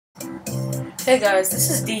Hey guys, this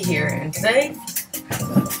is Dee here, and today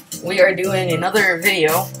we are doing another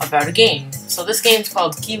video about a game. So this game's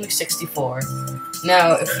called Kiwi 64.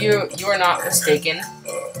 Now, if you are not mistaken,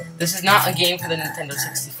 this is not a game for the Nintendo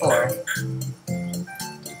 64.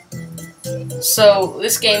 So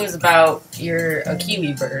this game is about you're a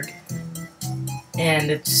kiwi bird, and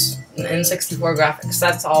it's in 64 graphics.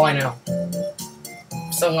 That's all I know.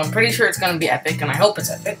 So I'm pretty sure it's gonna be epic, and I hope it's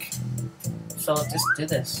epic. So let's just do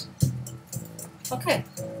this. Okay,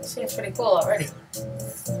 seems pretty cool already.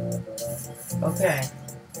 Okay.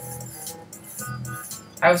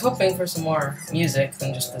 I was hoping for some more music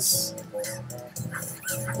than just this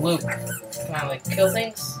loop. Can I, like, kill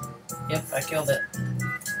things? Yep, I killed it.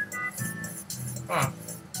 Huh.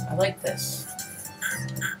 I like this.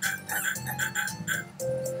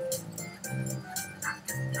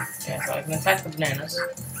 Okay, so I can attack the bananas.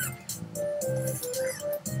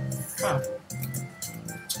 Huh.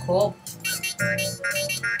 It's cool.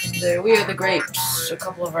 We are the grapes. A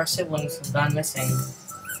couple of our siblings have gone missing.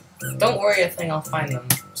 Don't worry, I think I'll find them.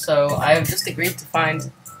 So I have just agreed to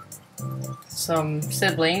find some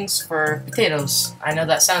siblings for potatoes. I know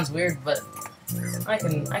that sounds weird, but I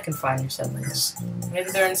can find your siblings.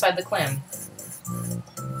 Maybe they're inside the clan.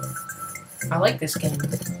 I like this game. I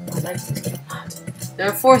like this game a lot. There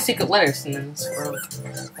are 4 secret letters in this world.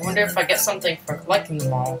 I wonder if I get something for collecting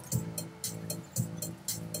them all.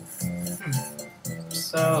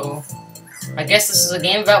 So, I guess this is a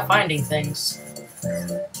game about finding things.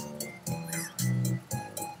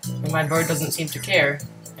 And my bird doesn't seem to care.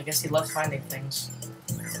 I guess he loves finding things.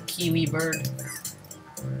 Kiwi bird.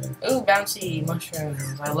 Ooh, bouncy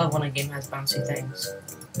mushrooms. I love when a game has bouncy things.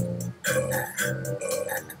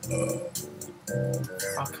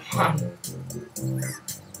 Oh, come on.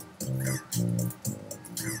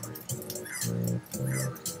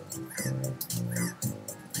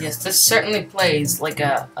 Yes, this certainly plays like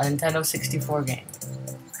a Nintendo 64 game.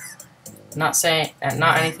 Not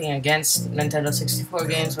anything against Nintendo 64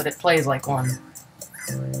 games, but it plays like one.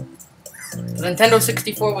 The Nintendo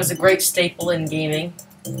 64 was a great staple in gaming,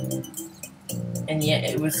 and yeah,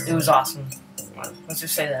 it was awesome. Let's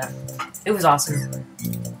just say that it was awesome.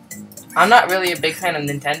 I'm not really a big fan of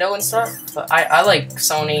Nintendo and stuff, but I like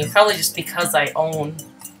Sony, probably just because I own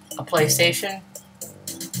a PlayStation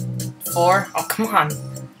 4. Oh, come on.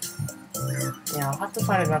 Yeah, I'll have to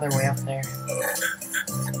find another way up there.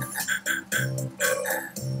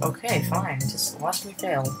 Okay, fine. Just watch me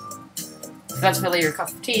fail. If that's really your cup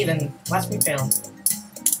of tea, then watch me fail.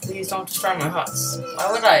 Please don't destroy my huts.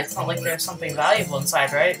 Why would I? It's not like there's something valuable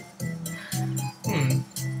inside, right?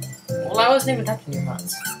 Well, I wasn't even touching your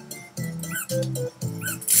huts.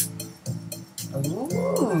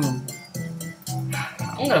 Ooh.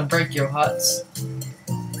 I'm gonna break your huts.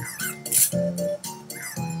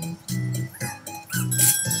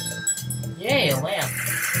 Yay, a lamp.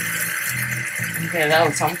 Okay, that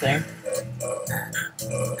was something.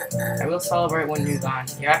 I will celebrate when you're gone.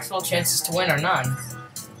 Your actual chances to win are none.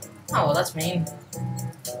 Oh, well, that's mean.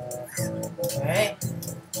 Okay.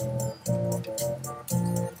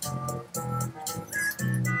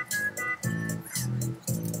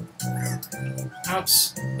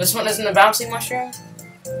 Oops. This one isn't a bouncy mushroom?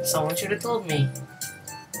 Someone should have told me.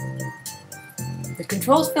 The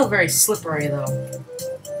controls feel very slippery, though.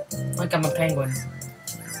 Like I'm a penguin.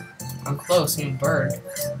 I'm close, I'm a bird.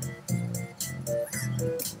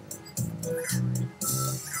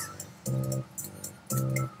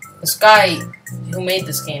 This guy who made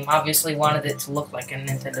this game obviously wanted it to look like a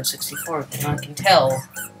Nintendo 64 game, I can tell.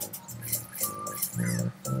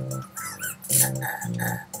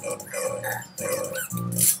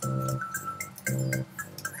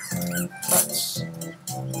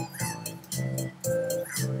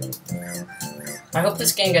 I hope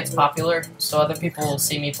this game gets popular, so other people will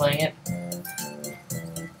see me playing it.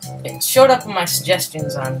 It showed up in my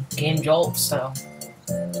suggestions on Game Jolt, so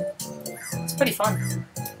it's pretty fun.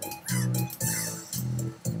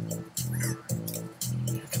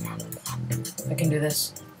 Come on. I can do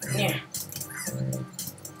this. Yeah.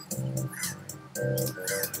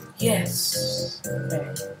 Yes.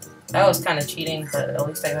 Okay. That was kind of cheating, but at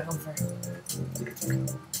least I got home first.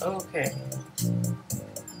 Okay.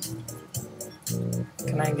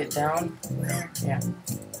 Can I get down there? Yeah.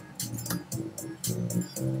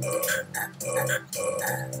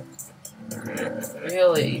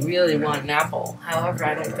 Really want an apple. However,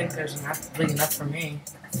 I don't think there's an apple big enough for me.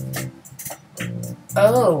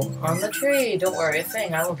 Oh, on the tree. Don't worry a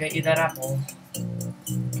thing. I will get you that apple.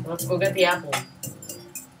 Let's go get the apple.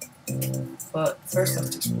 But first,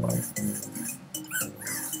 let's explore. Is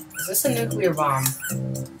this a nuclear bomb?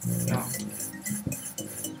 No.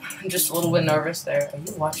 I'm just a little bit nervous there. Are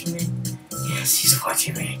you watching me? Yes, he's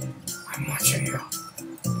watching me. I'm watching you.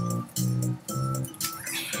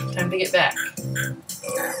 Time to get back.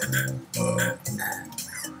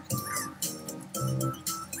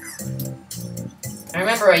 I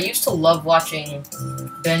remember I used to love watching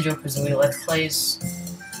Banjo Kazooie Let's Plays.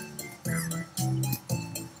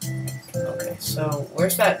 Okay, so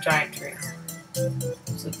where's that giant tree?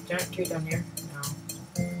 Is the giant tree down here? No.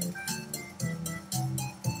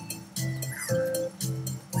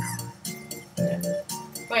 Yeah.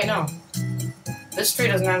 Wait, no. This tree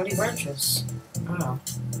doesn't have any branches. Oh.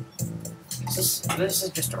 This is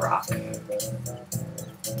just a rock.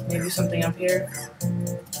 Maybe something up here?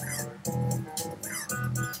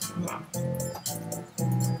 Oh.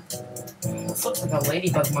 This looks like a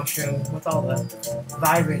ladybug mushroom with all the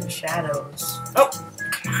vibrant shadows. Oh!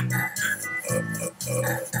 Come on.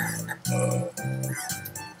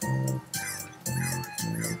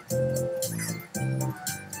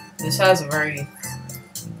 This has a very...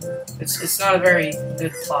 It's not a very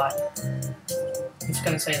good plot. I'm just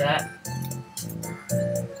gonna say that.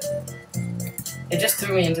 It just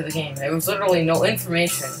threw me into the game. There was literally no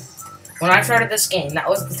information. When I started this game, that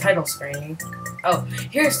was the title screen. Oh,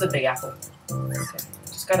 here's the big apple. Okay.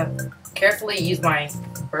 Just gotta carefully use my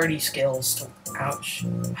birdie skills to... Ouch.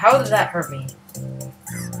 How did that hurt me?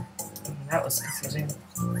 That was confusing.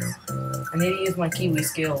 I need to use my kiwi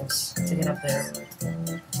skills to get up there.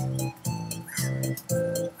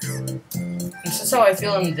 This is how I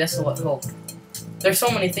feel in the Desolate Hope. There's so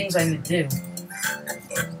many things I need to do.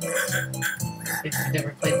 If you've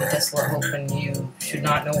never played the Desolate Hope, then you should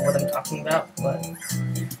not know what I'm talking about, but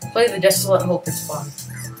play the Desolate Hope, it's fun.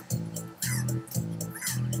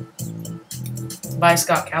 By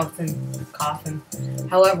Scott Coffin.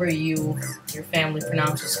 However your family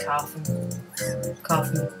pronounces Coffin.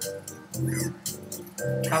 Coffin.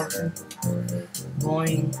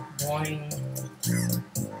 Boing, boing.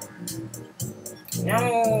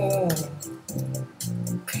 No!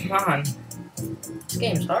 Come on. This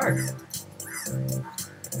game's hard.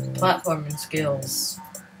 Platforming skills.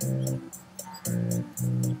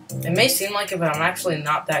 It may seem like it, but I'm actually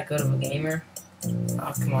not that good of a gamer.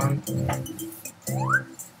 Oh, come on.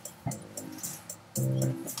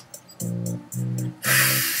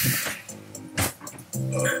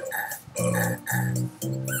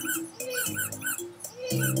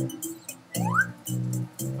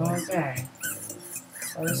 Okay.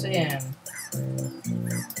 So this again.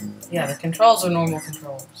 Yeah, the controls are normal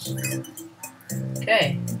controls.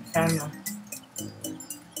 Okay, found the...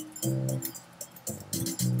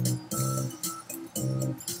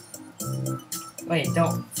 Wait,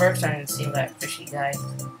 don't. First I need to see that fishy guy.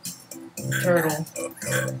 Turtle.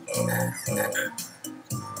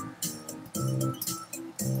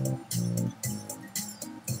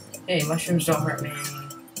 Hey, mushrooms don't hurt me.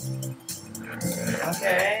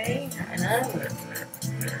 Okay, I know.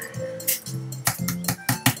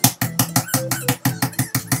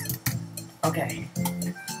 Okay.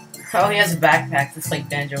 Oh, he has a backpack that's like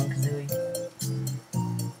Banjo and Kazooie.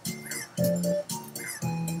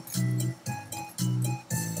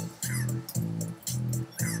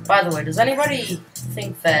 By the way, does anybody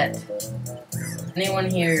think that... Anyone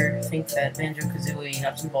here think that Banjo Kazooie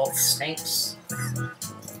Nuts and Bolts stinks?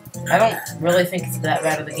 I don't really think it's that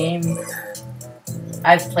bad of a game.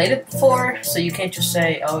 I've played it before, so you can't just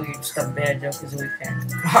say, oh, you're just a Banjo Kazooie fan.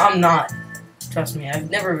 I'm not. Trust me, I've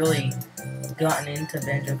never really gotten into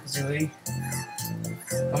Banjo Kazooie.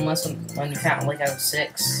 Unless when you count like I was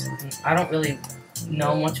 6. I don't really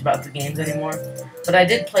know much about the games anymore. But I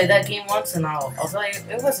did play that game once, and I'll tell you,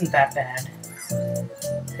 it wasn't that bad.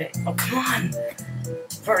 Okay. Oh, come on!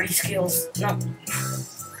 Birdie skills. No.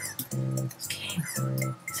 This game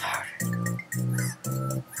is hard.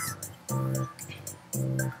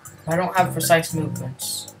 I don't have precise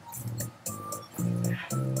movements.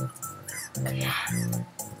 Come on.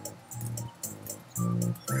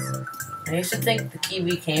 I used to think the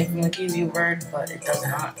kiwi came from the kiwi bird, but it does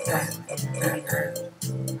not come from the kiwi bird.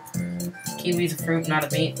 Kiwi's a fruit, not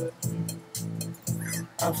a meat.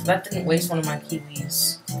 Oh, so that didn't waste one of my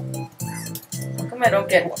kiwis. How come I don't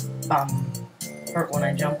get hurt when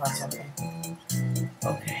I jump on something?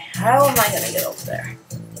 Okay, how am I gonna get over there?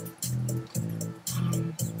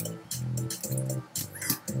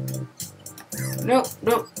 Nope,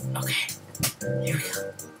 nope. Okay, here we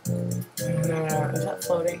go. Is that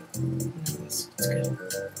floating? No, it's good.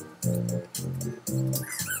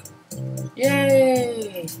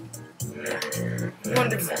 Yay!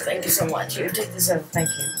 Wonderful, thank you so much. Here, take this out, thank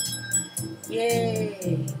you.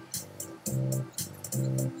 Yay!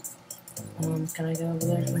 Can I go over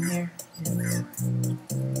there from here? Yeah.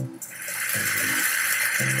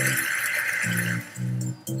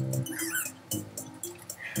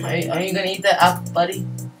 Are you gonna eat the apple, buddy?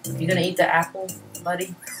 You gonna eat the apple,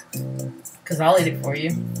 buddy? Cause I'll eat it for you.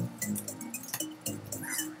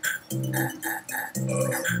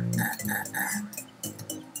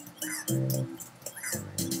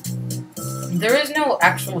 There is no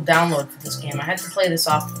actual download for this game. I had to play this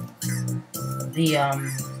off the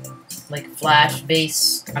like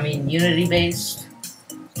Flash-based, Unity-based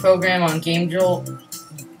program on Game Jolt.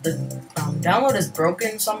 The download is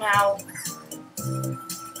broken somehow.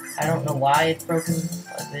 I don't know why it's broken,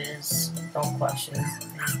 but it is. Don't question.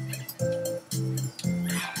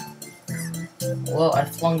 Whoa, I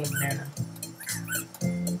flung the banana.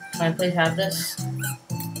 Can I please have this?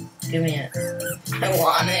 Give me it. I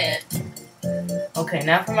want it. Okay,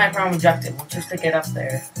 now for my prime objective, which is to get up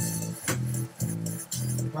there.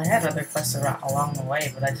 I had other quests along the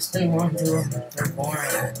way, but I just didn't want to do them. They're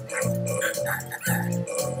boring.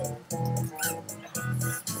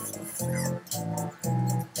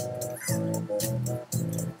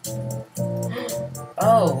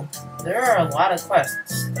 Oh, there are a lot of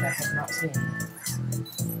quests that I have not seen.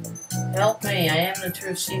 Help me, I am the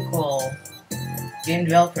true sequel. Game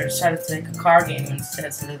developer decided to make a car game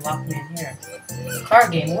instead, so they locked me in here. Car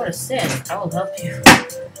game, what a sin. I will help you.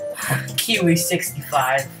 Kiwi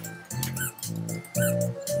 65.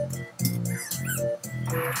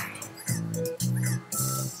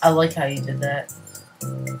 I like how you did that.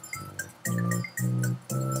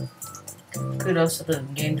 Kudos to the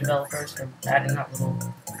game developers for adding that little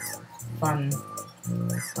fun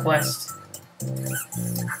quest.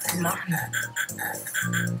 Come on.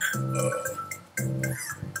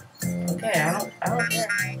 Okay, I don't care.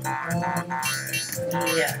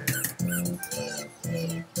 Yeah.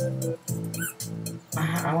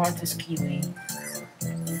 I want this kiwi.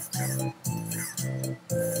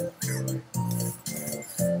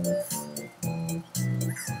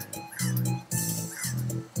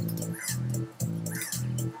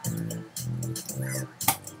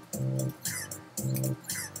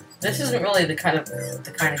 This isn't really the kind of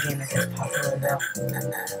game that gets popular though.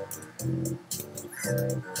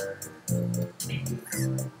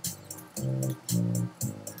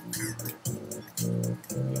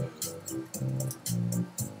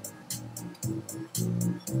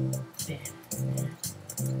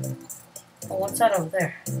 Oh, what's that over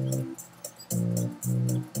there?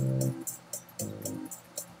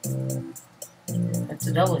 It's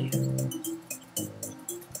a W.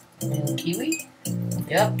 And kiwi?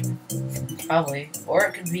 Yep. Probably. Or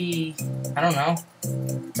it could be, I don't know.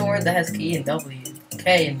 It's a word that has K and W.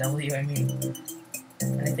 K and W, I mean.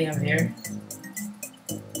 Anything over here?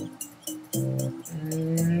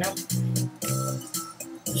 Nope.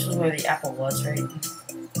 This is where the apple was, right?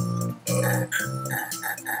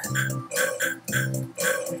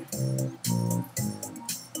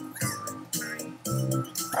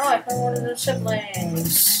 Oh, I found one of their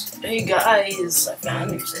siblings. Hey guys, I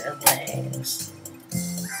found your siblings.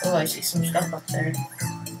 Oh, I see some stuff up there.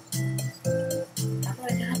 How do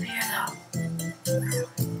I get up here though?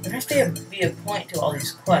 There has to be a point to all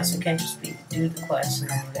these quests. It can't just be do the quests and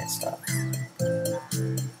then you get stuff.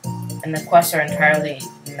 And the quests are entirely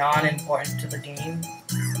non-important to the game.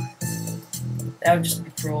 That would just be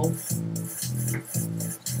cruel.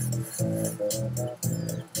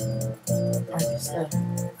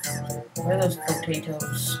 Where are those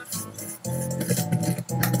potatoes?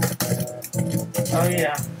 Oh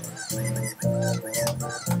yeah.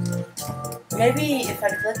 Maybe if I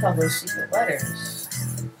click on those secret letters,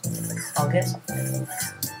 I'll get something.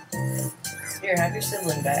 Here, have your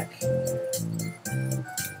sibling back.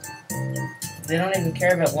 They don't even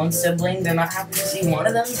care about one sibling. They're not happy to see one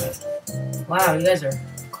of them. Wow, you guys are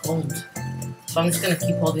cold. So I'm just gonna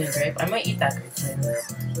keep holding a grape. I might eat that grape later.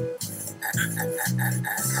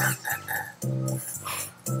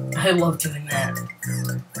 I love doing that.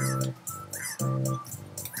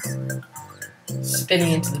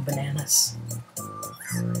 Spinning into the bananas.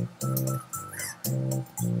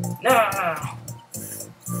 No!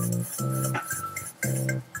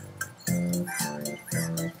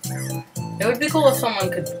 It would be cool if someone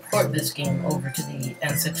could port this game over to the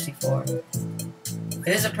N64.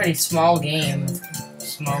 It is a pretty small game with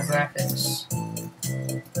small graphics.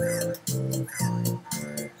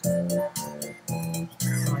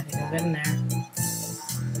 Oh, I think I've been there.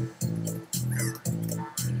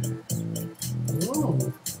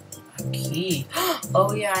 Ooh, a key.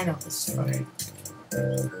 Oh yeah, I know this story.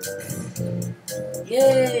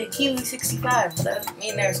 Yay, Kiwi 65. Does that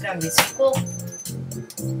mean there's gonna be a sequel?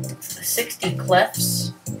 60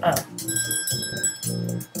 clefs. Oh.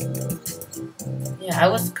 Yeah, I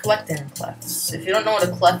was collecting clefs. If you don't know what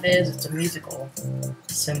a clef is, it's a musical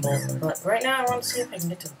symbol. But right now I want to see if I can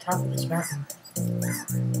get to the top of this mountain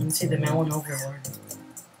and see the melon overlord.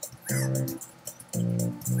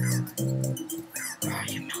 Where are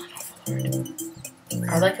you, melon overlord?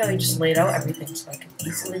 I like how he just laid out everything so I can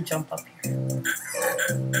easily jump up here.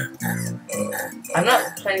 I'm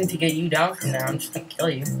not planning to get you down from there, I'm just gonna kill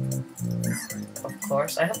you. Of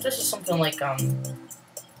course. I hope this is something like,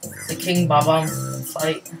 the King Baba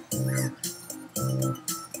fight.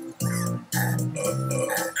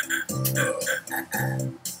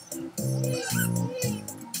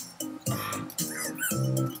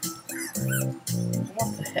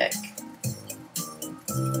 What the heck?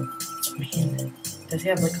 Man, does he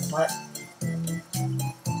have like a butt?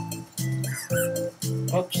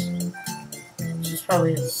 Oops. This is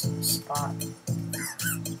probably his spot.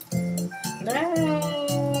 No.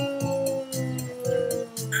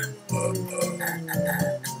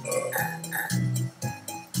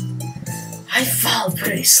 I fall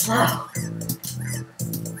pretty slow.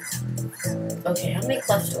 Okay, how many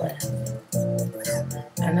clefs do I have?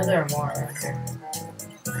 I know there are more around here.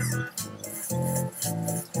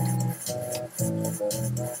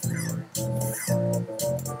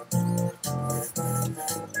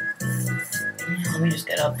 Let me just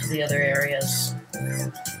get up to the other areas.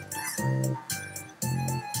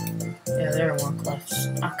 Yeah, there are more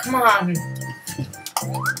clefs. Oh, come on!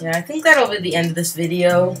 Yeah, I think that'll be the end of this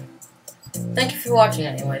video. Thank you for watching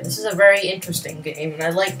anyway. This is a very interesting game, and I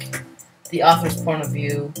like the author's point of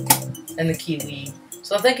view and the Kiwi.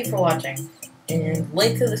 So thank you for watching. And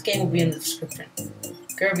link to this game will be in the description.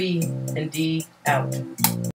 Kirby and Dee out.